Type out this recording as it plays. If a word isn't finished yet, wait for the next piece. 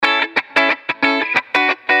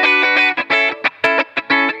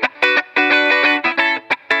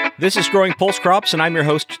This is Growing Pulse Crops, and I'm your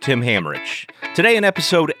host, Tim Hammerich. Today in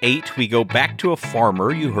episode 8, we go back to a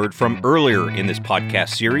farmer you heard from earlier in this podcast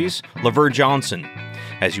series, Laverne Johnson.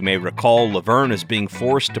 As you may recall, Laverne is being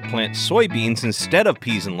forced to plant soybeans instead of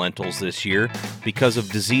peas and lentils this year because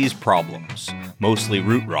of disease problems, mostly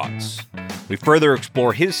root rots. We further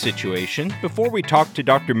explore his situation before we talk to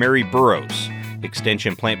Dr. Mary Burrows,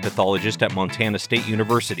 Extension Plant Pathologist at Montana State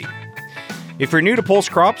University. If you're new to pulse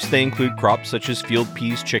crops, they include crops such as field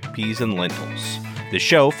peas, chickpeas, and lentils. The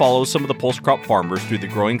show follows some of the pulse crop farmers through the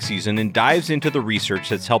growing season and dives into the research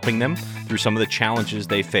that's helping them through some of the challenges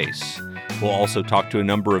they face. We'll also talk to a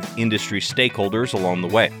number of industry stakeholders along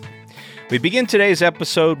the way. We begin today's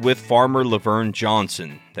episode with farmer Laverne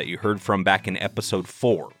Johnson that you heard from back in episode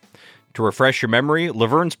 4. To refresh your memory,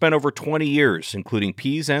 Laverne spent over 20 years including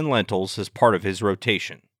peas and lentils as part of his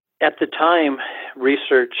rotation. At the time,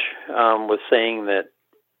 research was saying that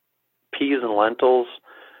peas and lentils,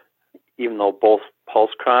 even though both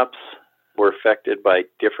pulse crops, were affected by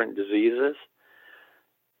different diseases.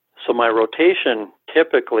 So my rotation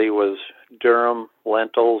typically was durum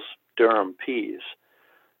lentils, durum peas.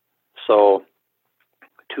 So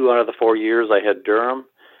 2 out of the 4 years I had durum,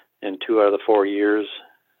 and 2 out of the 4 years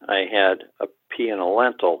I had a pea and a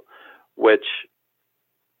lentil, which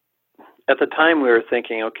at the time we were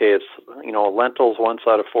thinking, okay, it's, lentils once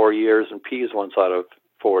out of 4 years and peas once out of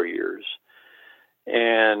 4 years.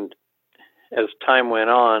 And as time went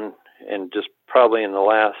on, and just probably in the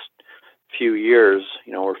last few years,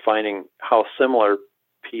 we're finding how similar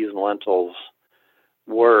peas and lentils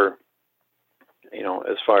were,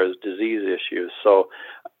 as far as disease issues. So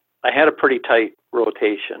I had a pretty tight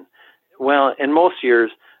rotation. Well, in most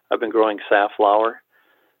years, I've been growing safflower,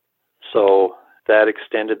 so that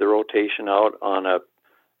extended the rotation out on a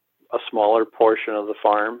smaller portion of the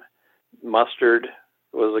farm. Mustard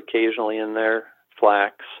was occasionally in there,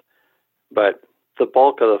 flax, but the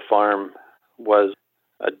bulk of the farm was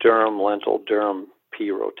a durum lentil, durum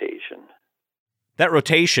pea rotation. That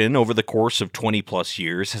rotation over the course of 20 plus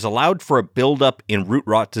years has allowed for a buildup in root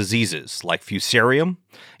rot diseases like Fusarium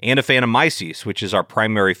and Aphanomyces, which is our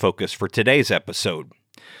primary focus for today's episode.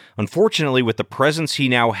 Unfortunately, with the presence he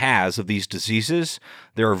now has of these diseases,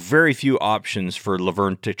 there are very few options for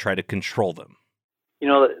Laverne to try to control them.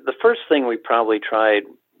 The first thing we probably tried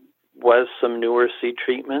was some newer seed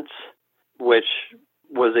treatments, which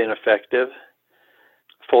was ineffective.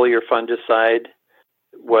 Foliar fungicide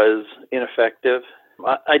was ineffective.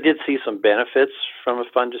 I did see some benefits from a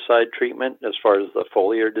fungicide treatment as far as the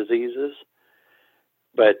foliar diseases.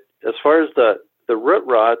 But as far as the root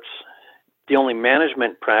rots, the only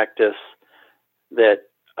management practice that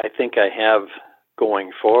I think I have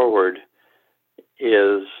going forward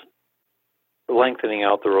is lengthening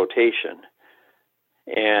out the rotation.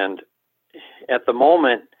 And at the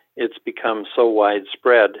moment, it's become so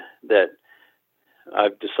widespread that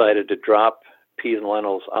I've decided to drop peas and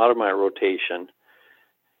lentils out of my rotation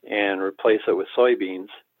and replace it with soybeans.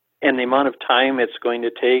 And the amount of time it's going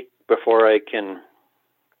to take before I can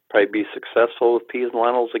probably be successful with peas and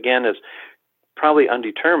lentils again is probably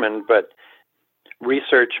undetermined, but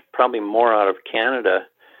research probably more out of Canada,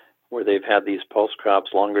 where they've had these pulse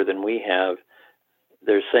crops longer than we have,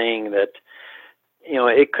 they're saying that,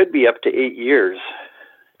 it could be up to 8 years,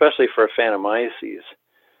 especially for Aphanomyces,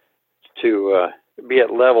 to be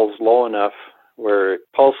at levels low enough where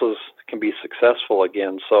pulses can be successful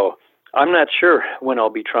again. So I'm not sure when I'll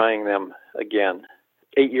be trying them again.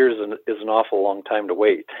 8 years is an awful long time to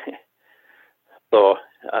wait. So,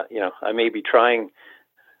 I may be trying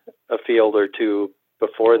a field or two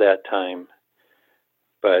before that time,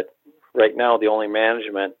 but right now the only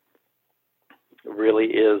management really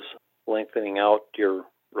is lengthening out your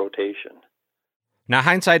rotation. Now,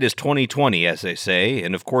 hindsight is 20/20, as they say,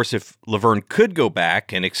 and of course, if Laverne could go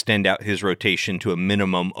back and extend out his rotation to a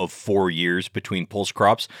minimum of 4 years between pulse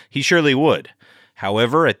crops, he surely would.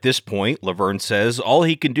 However, at this point, Laverne says all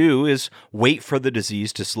he can do is wait for the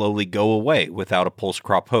disease to slowly go away without a pulse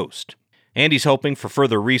crop host. And he's hoping for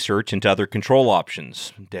further research into other control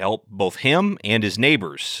options to help both him and his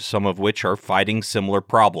neighbors, some of which are fighting similar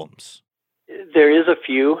problems. There is a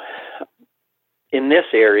few. In this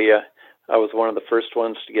area, I was one of the first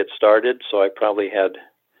ones to get started, so I probably had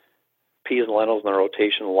peas and lentils in the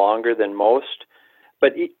rotation longer than most.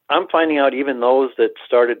 But I'm finding out even those that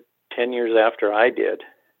started 10 years after I did,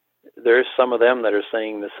 there's some of them that are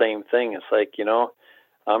saying the same thing. It's like,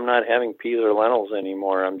 I'm not having peas or lentils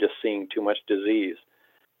anymore. I'm just seeing too much disease.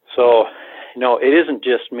 So, it isn't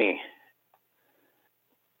just me.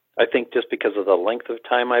 I think just because of the length of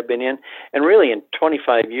time I've been in, and really in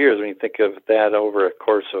 25 years, when you think of that over a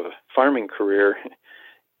course of a farming career,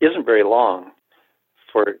 isn't very long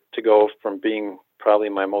for it to go from being probably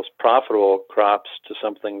my most profitable crops to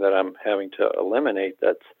something that I'm having to eliminate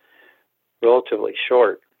that's relatively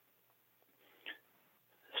short.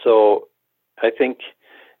 So I think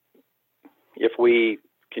if we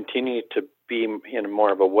continue to be in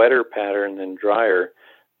more of a wetter pattern than drier,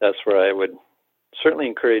 that's where I would certainly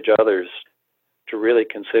encourage others to really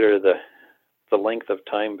consider the length of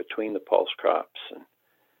time between the pulse crops. And,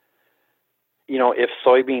 if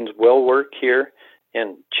soybeans will work here,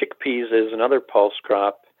 and chickpeas is another pulse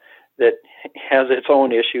crop that has its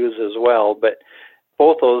own issues as well, but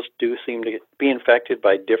both those do seem to be infected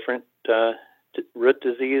by different root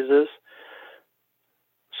diseases.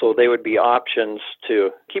 So they would be options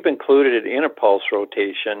to keep included in a pulse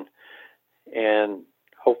rotation and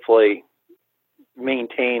hopefully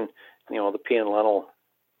maintain, the pea and lentil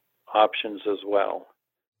options as well.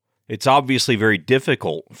 It's obviously very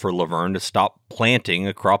difficult for Laverne to stop planting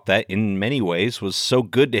a crop that, in many ways, was so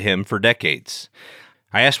good to him for decades.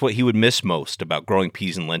 I asked what he would miss most about growing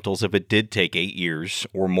peas and lentils if it did take 8 years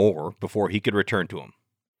or more before he could return to them.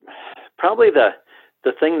 Probably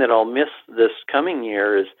the thing that I'll miss this coming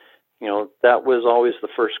year is, that was always the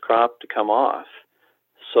first crop to come off.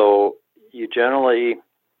 So you generally,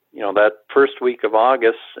 that first week of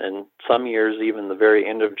August, and some years even the very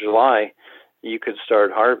end of July, you could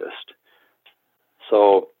start harvest.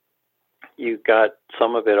 So you got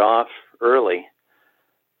some of it off early.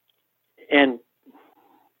 And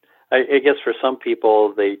I guess for some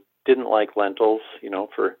people, they didn't like lentils,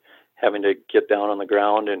 for having to get down on the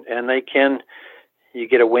ground. And you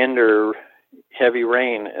get a wind or heavy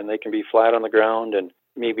rain, and they can be flat on the ground. And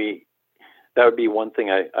maybe that would be one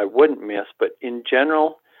thing I wouldn't miss. But in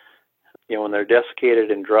general, when they're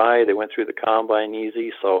desiccated and dry, they went through the combine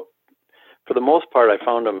easy. So for the most part, I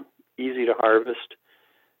found them easy to harvest,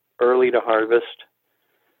 early to harvest.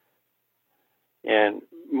 And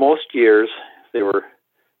most years, they were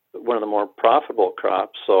one of the more profitable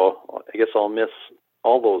crops. So I guess I'll miss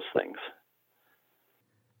all those things.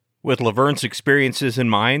 With Laverne's experiences in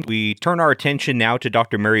mind, we turn our attention now to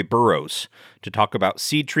Dr. Mary Burrows to talk about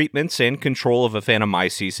seed treatments and control of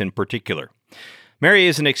Aphanomyces in particular. Mary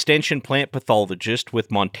is an extension plant pathologist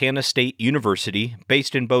with Montana State University,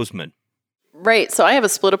 based in Bozeman. Right. So I have a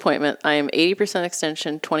split appointment. I am 80%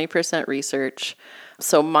 extension, 20% research.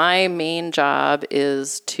 So my main job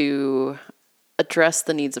is to address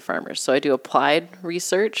the needs of farmers. So I do applied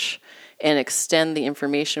research and extend the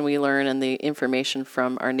information we learn and the information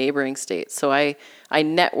from our neighboring states. So I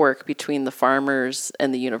network between the farmers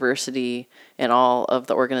and the university and all of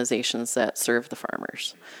the organizations that serve the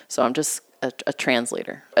farmers. So I'm just a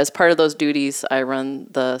translator. As part of those duties, I run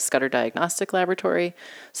the Scudder Diagnostic Laboratory.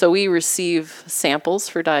 So we receive samples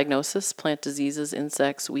for diagnosis, plant diseases,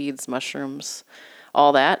 insects, weeds, mushrooms,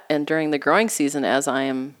 all that. And during the growing season, as I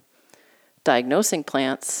am diagnosing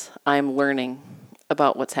plants, I'm learning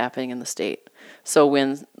about what's happening in the state. So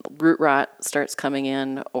when root rot starts coming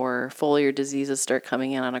in or foliar diseases start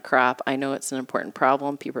coming in on a crop, I know it's an important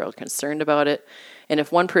problem. People are concerned about it. And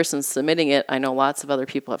if one person's submitting it, I know lots of other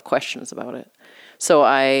people have questions about it. So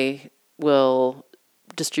I will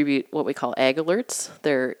distribute what we call ag alerts.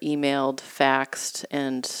 They're emailed, faxed,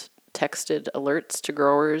 and texted alerts to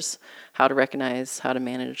growers, how to recognize, how to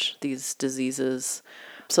manage these diseases.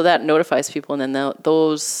 So that notifies people, and then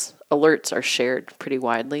those alerts are shared pretty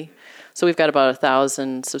widely. So we've got about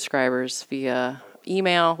 1,000 subscribers via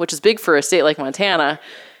email, which is big for a state like Montana.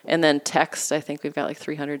 And then text, I think we've got like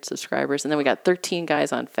 300 subscribers. And then we got 13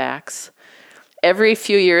 guys on fax. Every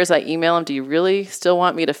few years I email them, do you really still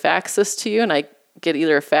want me to fax this to you? And I get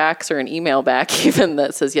either a fax or an email back even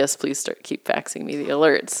that says, yes, please keep faxing me the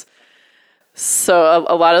alerts. So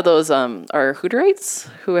a lot of those are Hutterites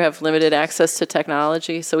who have limited access to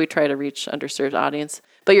technology. So we try to reach underserved audience.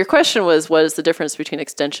 But your question was, what is the difference between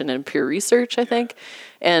extension and pure research, I think?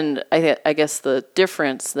 And I guess the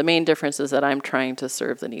main difference is that I'm trying to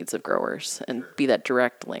serve the needs of growers and be that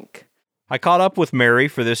direct link. I caught up with Mary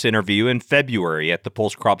for this interview in February at the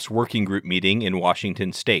Pulse Crops Working Group meeting in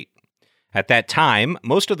Washington State. At that time,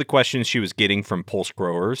 most of the questions she was getting from Pulse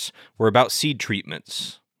growers were about seed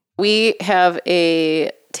treatments. We have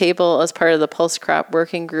a table as part of the Pulse Crop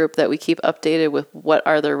Working Group that we keep updated with what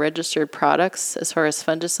are the registered products as far as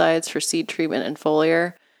fungicides for seed treatment and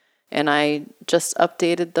foliar. And I just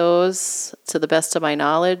updated those to the best of my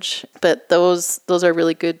knowledge. But those are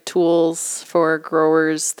really good tools for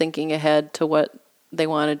growers thinking ahead to what they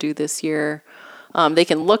want to do this year. They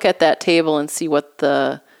can look at that table and see what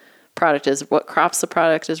the product is, what crops the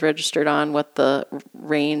product is registered on, what the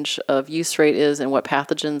range of use rate is, and what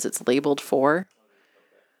pathogens it's labeled for.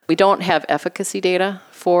 We don't have efficacy data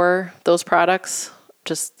for those products.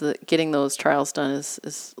 Just getting those trials done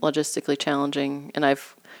is logistically challenging. And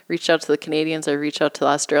I've reached out to the Canadians, I've reached out to the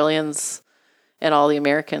Australians and all the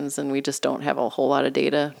Americans, and we just don't have a whole lot of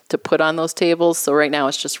data to put on those tables. So right now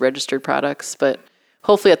it's just registered products. But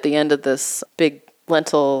hopefully at the end of this big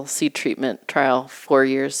lentil seed treatment trial, 4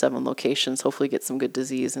 years, 7 locations, hopefully get some good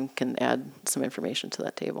disease and can add some information to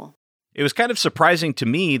that table. It was kind of surprising to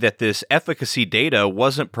me that this efficacy data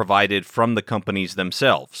wasn't provided from the companies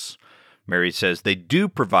themselves. Mary says they do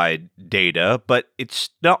provide data, but it's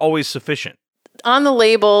not always sufficient. On the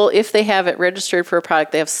label, if they have it registered for a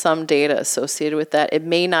product, they have some data associated with that. It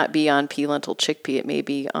may not be on pea, lentil, chickpea. It may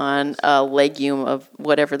be on a legume of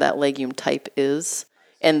whatever that legume type is,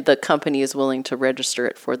 and the company is willing to register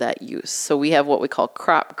it for that use. So we have what we call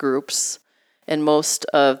crop groups, and most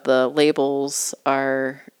of the labels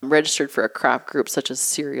are registered for a crop group, such as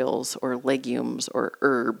cereals or legumes or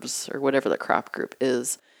herbs or whatever the crop group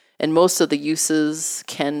is. And most of the uses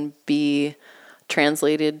can be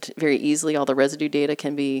translated very easily. All the residue data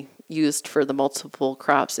can be used for the multiple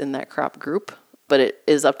crops in that crop group, but it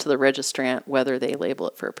is up to the registrant whether they label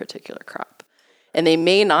it for a particular crop. And they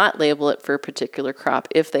may not label it for a particular crop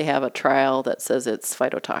if they have a trial that says it's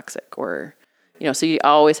phytotoxic or, so you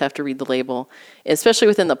always have to read the label. Especially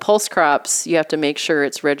within the pulse crops, you have to make sure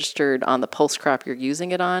it's registered on the pulse crop you're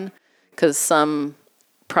using it on, because some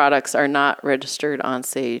products are not registered on,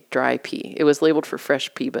 say, dry pea. It was labeled for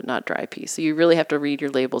fresh pea, but not dry pea. So you really have to read your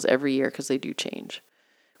labels every year because they do change.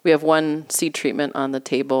 We have one seed treatment on the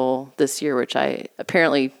table this year, which I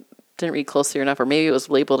apparently didn't read closely enough, or maybe it was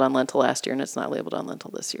labeled on lentil last year and it's not labeled on lentil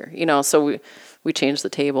this year. So we changed the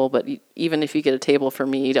table, but even if you get a table for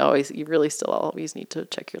me, you really still always need to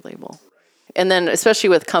check your label. And then especially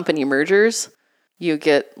with company mergers, you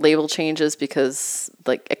get label changes because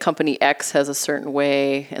like a company X has a certain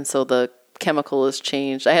way, and so the chemical is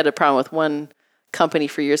changed. I had a problem with one company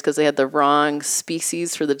for years because they had the wrong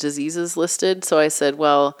species for the diseases listed. So I said,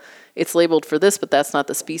 well, it's labeled for this, but that's not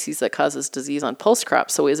the species that causes disease on pulse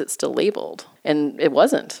crops. So is it still labeled? And it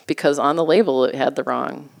wasn't, because on the label it had the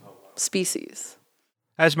wrong species.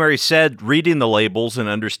 As Mary said, reading the labels and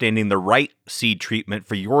understanding the right seed treatment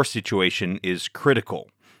for your situation is critical.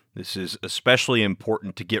 This is especially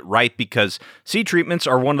important to get right because seed treatments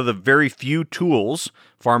are one of the very few tools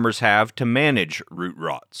farmers have to manage root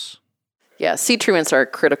rots. Yeah, seed treatments are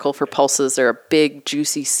critical for pulses. They're a big,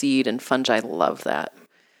 juicy seed, and fungi love that.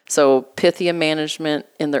 So Pythia management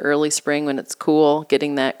in the early spring when it's cool,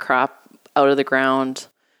 getting that crop out of the ground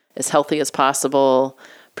as healthy as possible,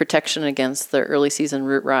 protection against the early season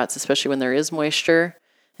root rots, especially when there is moisture,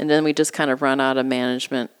 and then we just kind of run out of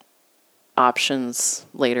management options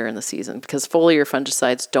later in the season because foliar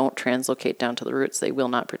fungicides don't translocate down to the roots. They will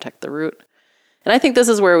not protect the root. And I think this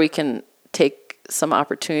is where we can take some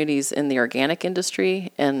opportunities in the organic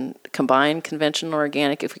industry and combine conventional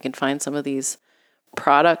organic if we can find some of these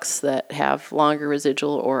products that have longer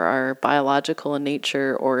residual or are biological in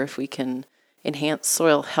nature, or if we can enhance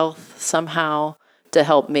soil health somehow to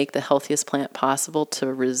help make the healthiest plant possible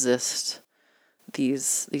to resist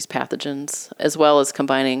these pathogens, as well as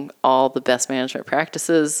combining all the best management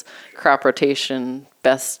practices, crop rotation,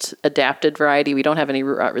 best adapted variety. We don't have any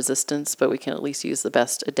root rot resistance, but we can at least use the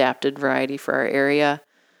best adapted variety for our area.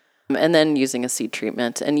 And then using a seed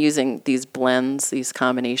treatment and using these blends, these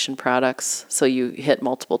combination products, so you hit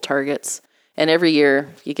multiple targets. And every year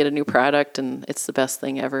you get a new product and it's the best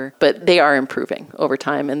thing ever. But they are improving over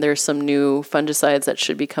time. And there's some new fungicides that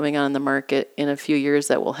should be coming on the market in a few years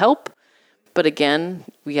that will help. But again,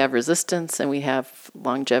 we have resistance and we have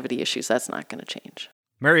longevity issues. That's not going to change.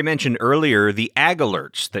 Mary mentioned earlier the ag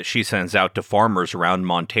alerts that she sends out to farmers around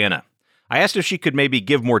Montana. I asked if she could maybe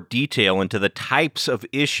give more detail into the types of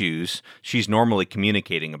issues she's normally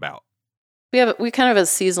communicating about. We kind of have a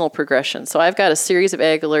seasonal progression. So I've got a series of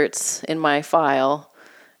ag alerts in my file,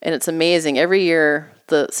 and it's amazing. Every year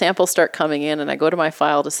the samples start coming in and I go to my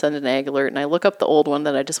file to send an ag alert and I look up the old one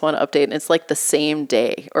that I just want to update, and it's like the same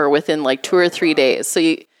day or within like 2 or 3 days. So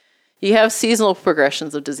you have seasonal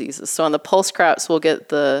progressions of diseases. So on the pulse crops, we'll get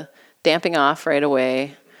the damping off right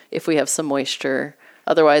away if we have some moisture.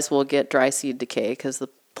 Otherwise, we'll get dry seed decay because the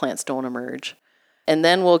plants don't emerge. And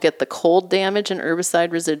then we'll get the cold damage and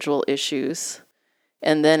herbicide residual issues.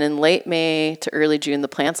 And then in late May to early June, the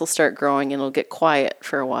plants will start growing and it'll get quiet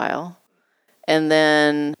for a while. And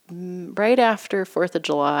then right after 4th of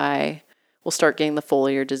July, we'll start getting the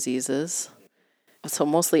foliar diseases. So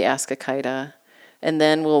mostly Ascochyta. And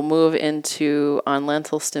then we'll move into, on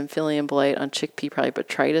lentil, Stymphalium blight, on chickpea, probably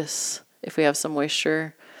botrytis, if we have some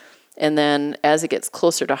moisture. And then as it gets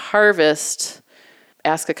closer to harvest,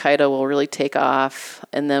 Ascochyta will really take off,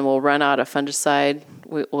 and then we'll run out of fungicide.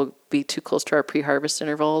 We'll be too close to our pre-harvest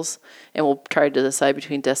intervals, and we'll try to decide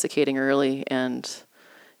between desiccating early and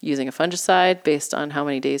using a fungicide based on how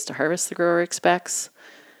many days to harvest the grower expects.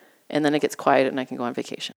 And then it gets quiet and I can go on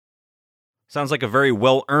vacation. Sounds like a very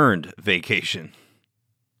well-earned vacation.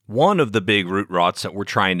 One of the big root rots that we're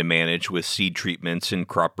trying to manage with seed treatments and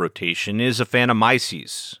crop rotation is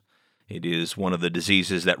Aphanomyces. It is one of the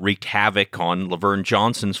diseases that wreaked havoc on Laverne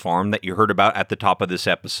Johnson's farm that you heard about at the top of this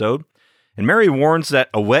episode. And Mary warns that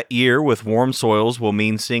a wet year with warm soils will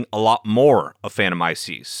mean seeing a lot more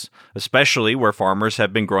Aphanomyces, especially where farmers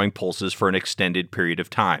have been growing pulses for an extended period of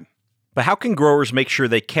time. But how can growers make sure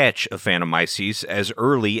they catch Aphanomyces as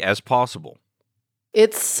early as possible?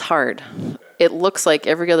 It's hard. It looks like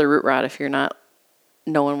every other root rot if you're not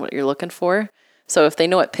knowing what you're looking for. So if they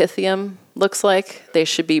know what Pythium looks like, they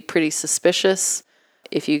should be pretty suspicious.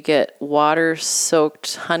 If you get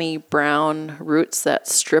water-soaked honey brown roots that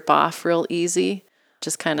strip off real easy,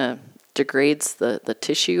 just kind of degrades the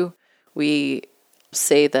tissue, we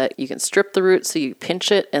say that you can strip the root so you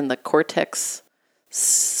pinch it and the cortex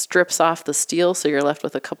strips off the steel, so you're left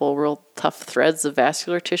with a couple real tough threads of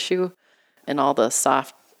vascular tissue, and all the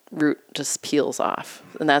soft root just peels off.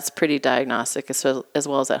 And that's pretty diagnostic, as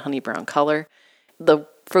well as that honey brown color. The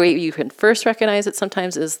way you can first recognize it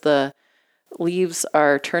sometimes is the leaves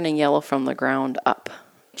are turning yellow from the ground up,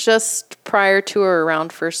 just prior to or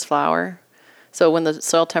around first flower. So when the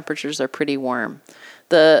soil temperatures are pretty warm.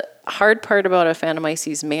 The hard part about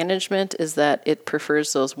Aphanomyces management is that it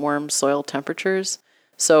prefers those warm soil temperatures.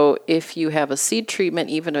 So if you have a seed treatment,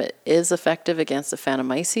 even if it is effective against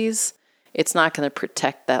Aphanomyces, it's not going to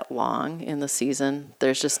protect that long in the season.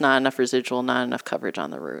 There's just not enough residual, not enough coverage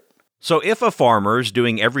on the root. So if a farmer is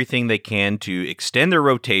doing everything they can to extend their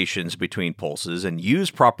rotations between pulses and use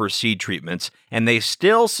proper seed treatments, and they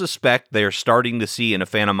still suspect they're starting to see an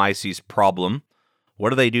Aphanomyces problem, what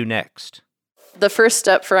do they do next? The first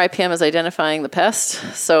step for IPM is identifying the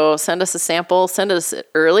pest. So send us a sample, send us it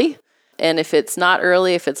early. And if it's not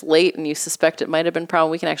early, if it's late and you suspect it might have been a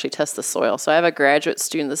problem, we can actually test the soil. So I have a graduate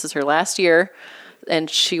student, this is her last year, and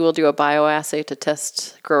she will do a bioassay to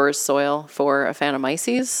test growers' soil for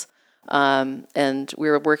Aphanomyces. And we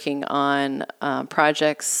were working on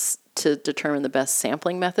projects to determine the best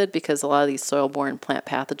sampling method, because a lot of these soil-borne plant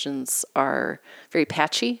pathogens are very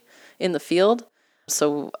patchy in the field.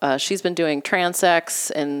 So she's been doing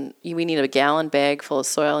transects, and we need a gallon bag full of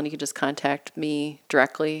soil, and you can just contact me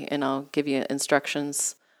directly, and I'll give you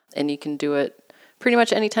instructions. And you can do it pretty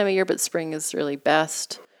much any time of year, but spring is really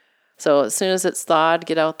best. So as soon as it's thawed,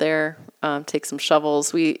 get out there, take some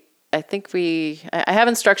shovels. I have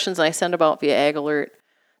instructions, and I send about via Ag Alert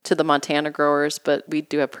to the Montana growers, but we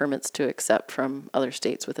do have permits to accept from other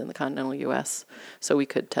states within the continental U.S., so we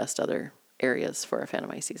could test other areas for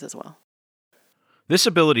Aphanomyces as well. This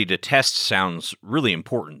ability to test sounds really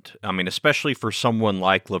important. I mean, especially for someone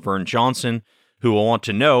like Laverne Johnson, who will want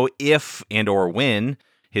to know if and or when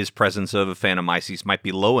his presence of Aphanomyces might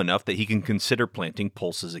be low enough that he can consider planting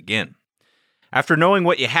pulses again. After knowing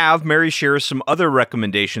what you have, Mary shares some other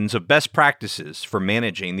recommendations of best practices for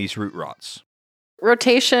managing these root rots.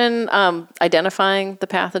 Rotation, identifying the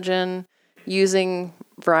pathogen, using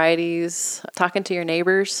varieties, talking to your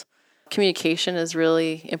neighbors. Communication is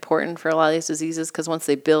really important for a lot of these diseases, because once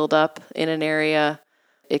they build up in an area,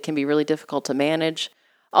 it can be really difficult to manage.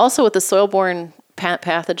 Also, with the soil-borne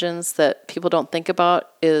pathogens that people don't think about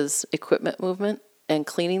is equipment movement and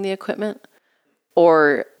cleaning the equipment,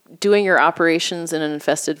 or doing your operations in an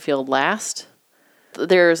infested field last.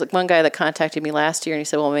 There's one guy that contacted me last year, and he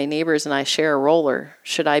said, well, my neighbors and I share a roller.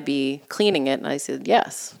 Should I be cleaning it? And I said,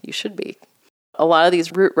 yes, you should be. A lot of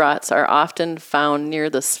these root rots are often found near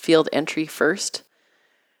the field entry first,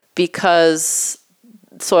 because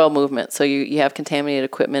soil movement. So you have contaminated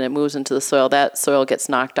equipment, it moves into the soil. That soil gets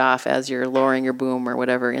knocked off as you're lowering your boom or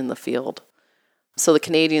whatever in the field. So the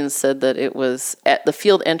Canadians said that it was at the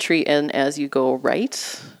field entry and as you go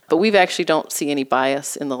right. But we actually don't see any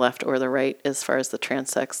bias in the left or the right as far as the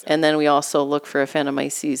transects. And then we also look for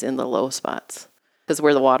Aphanomyces in the low spots, because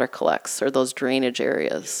where the water collects, or those drainage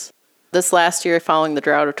areas. This last year, following the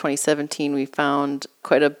drought of 2017, we found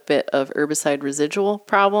quite a bit of herbicide residual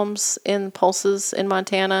problems in pulses in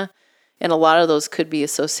Montana. And a lot of those could be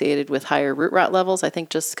associated with higher root rot levels, I think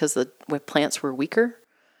just because the plants were weaker.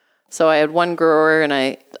 So I had one grower,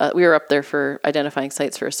 and we were up there for identifying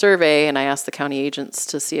sites for a survey, and I asked the county agents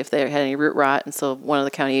to see if they had any root rot. And so one of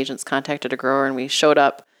the county agents contacted a grower, and we showed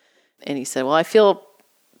up, and he said, well, I feel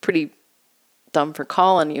pretty dumb for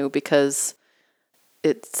calling you, because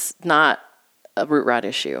it's not a root rot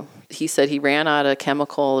issue. He said he ran out of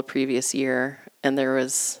chemical the previous year, and there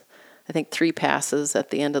was, I think, 3 passes at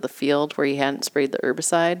the end of the field where he hadn't sprayed the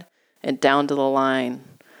herbicide, and down to the line,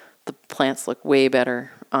 the plants look way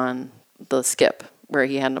better on the skip where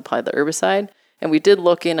he hadn't applied the herbicide. And we did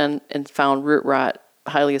look in and found root rot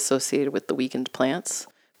highly associated with the weakened plants,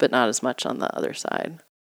 but not as much on the other side.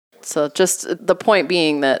 So just the point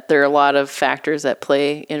being that there are a lot of factors at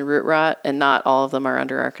play in root rot, and not all of them are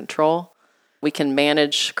under our control. We can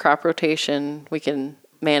manage crop rotation. We can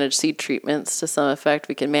manage seed treatments to some effect.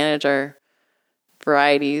 We can manage our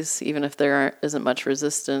varieties, even if there isn't much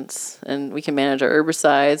resistance. And we can manage our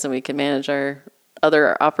herbicides, and we can manage our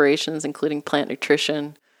other operations, including plant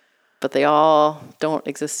nutrition. But they all don't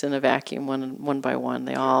exist in a vacuum one by one.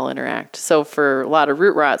 They all interact. So for a lot of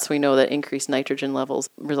root rots, we know that increased nitrogen levels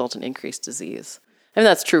result in increased disease. And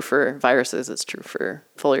that's true for viruses. It's true for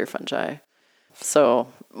foliar fungi. So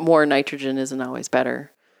more nitrogen isn't always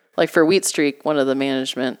better. Like for wheat streak, one of the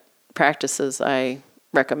management practices I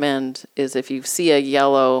recommend is if you see a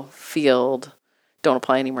yellow field, don't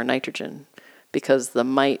apply any more nitrogen, because the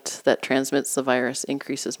mite that transmits the virus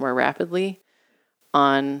increases more rapidly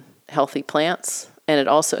on healthy plants, and it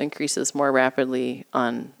also increases more rapidly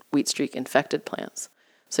on wheat streak infected plants.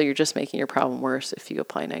 So you're just making your problem worse if you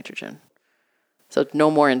apply nitrogen. So no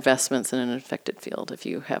more investments in an infected field if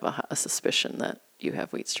you have a suspicion that you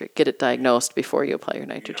have wheat streak. Get it diagnosed before you apply your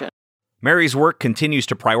nitrogen. Mary's work continues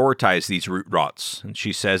to prioritize these root rots, and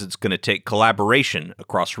she says it's going to take collaboration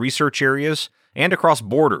across research areas and across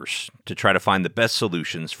borders to try to find the best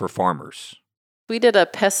solutions for farmers. We did a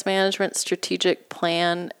pest management strategic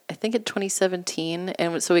plan, I think in 2017,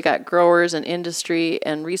 and so we got growers and industry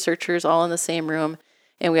and researchers all in the same room,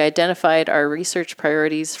 and we identified our research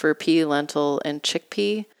priorities for pea, lentil, and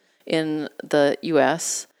chickpea in the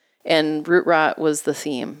U.S., and root rot was the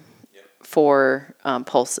theme for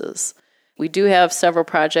pulses. We do have several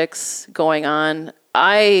projects going on.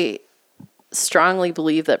 I strongly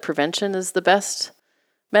believe that prevention is the best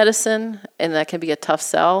medicine, and that can be a tough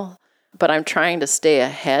sell. But I'm trying to stay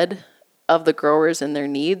ahead of the growers and their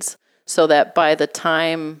needs so that by the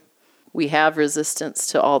time we have resistance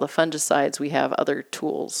to all the fungicides, we have other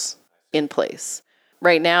tools in place.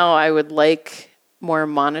 Right now, I would like more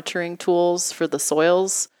monitoring tools for the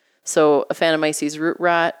soils. So Aphanomyces root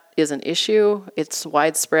rot is an issue. It's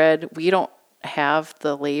widespread. We don't have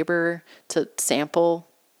the labor to sample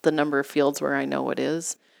the number of fields where I know it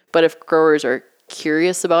is. But if growers are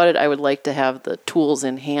curious about it, I would like to have the tools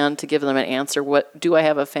in hand to give them an answer. What do I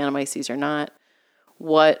have Aphanomyces or not?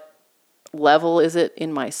 What level is it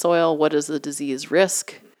in my soil? What is the disease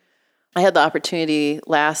risk? I had the opportunity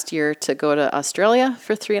last year to go to Australia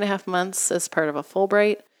for 3.5 months as part of a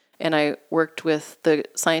Fulbright, and I worked with the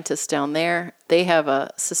scientists down there. They have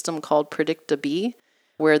a system called PredictaBee,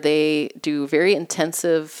 where they do very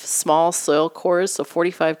intensive small soil cores, so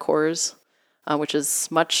 45 cores, which is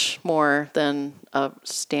much more than a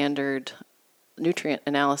standard nutrient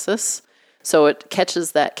analysis. So it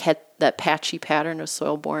catches that patchy pattern of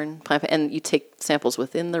soil-borne plant, and you take samples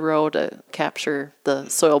within the row to capture the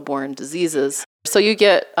soil-borne diseases. So you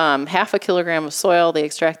get 0.5 kilogram of soil, they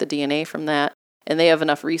extract the DNA from that, and they have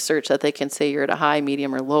enough research that they can say you're at a high,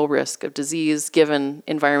 medium, or low risk of disease given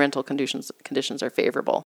environmental conditions are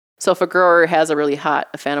favorable. So if a grower has a really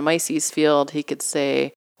hot Aphanomyces field, he could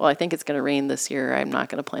say, well, I think it's going to rain this year, I'm not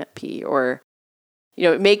going to plant pea, or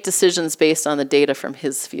make decisions based on the data from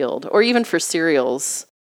his field. Or even for cereals,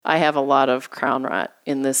 I have a lot of crown rot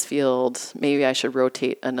in this field. Maybe I should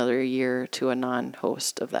rotate another year to a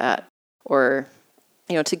non-host of that. Or,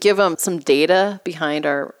 to give them some data behind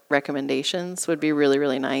our recommendations would be really,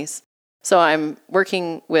 really nice. So I'm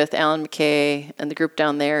working with Alan McKay and the group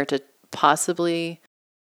down there to possibly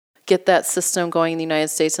get that system going in the United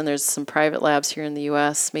States, and there's some private labs here in the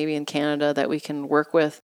U.S., maybe in Canada, that we can work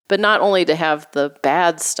with. But not only to have the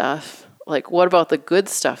bad stuff, like what about the good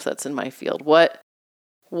stuff that's in my field? What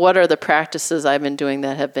are the practices I've been doing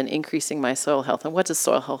that have been increasing my soil health? And what does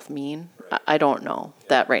soil health mean? I don't know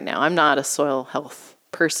that right now. I'm not a soil health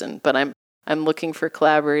person, but I'm looking for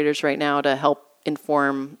collaborators right now to help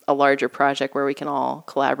inform a larger project where we can all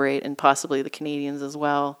collaborate, and possibly the Canadians as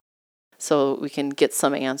well, so we can get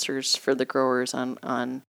some answers for the growers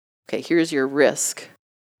on okay, here's your risk.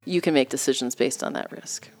 You can make decisions based on that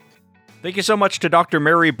risk. Thank you so much to Dr.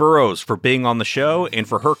 Mary Burrows for being on the show and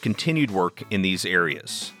for her continued work in these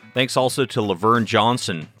areas. Thanks also to Laverne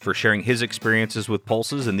Johnson for sharing his experiences with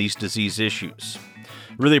pulses and these disease issues.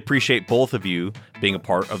 Really appreciate both of you being a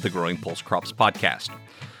part of the Growing Pulse Crops podcast.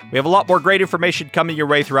 We have a lot more great information coming your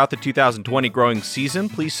way throughout the 2020 growing season.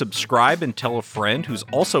 Please subscribe and tell a friend who's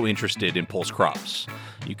also interested in pulse crops.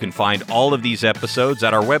 You can find all of these episodes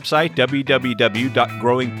at our website,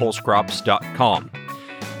 www.growingpulsecrops.com.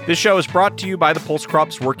 This show is brought to you by the Pulse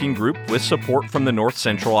Crops Working Group with support from the North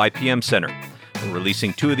Central IPM Center. We're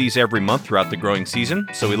releasing 2 of these every month throughout the growing season,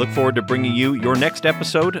 so we look forward to bringing you your next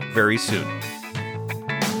episode very soon.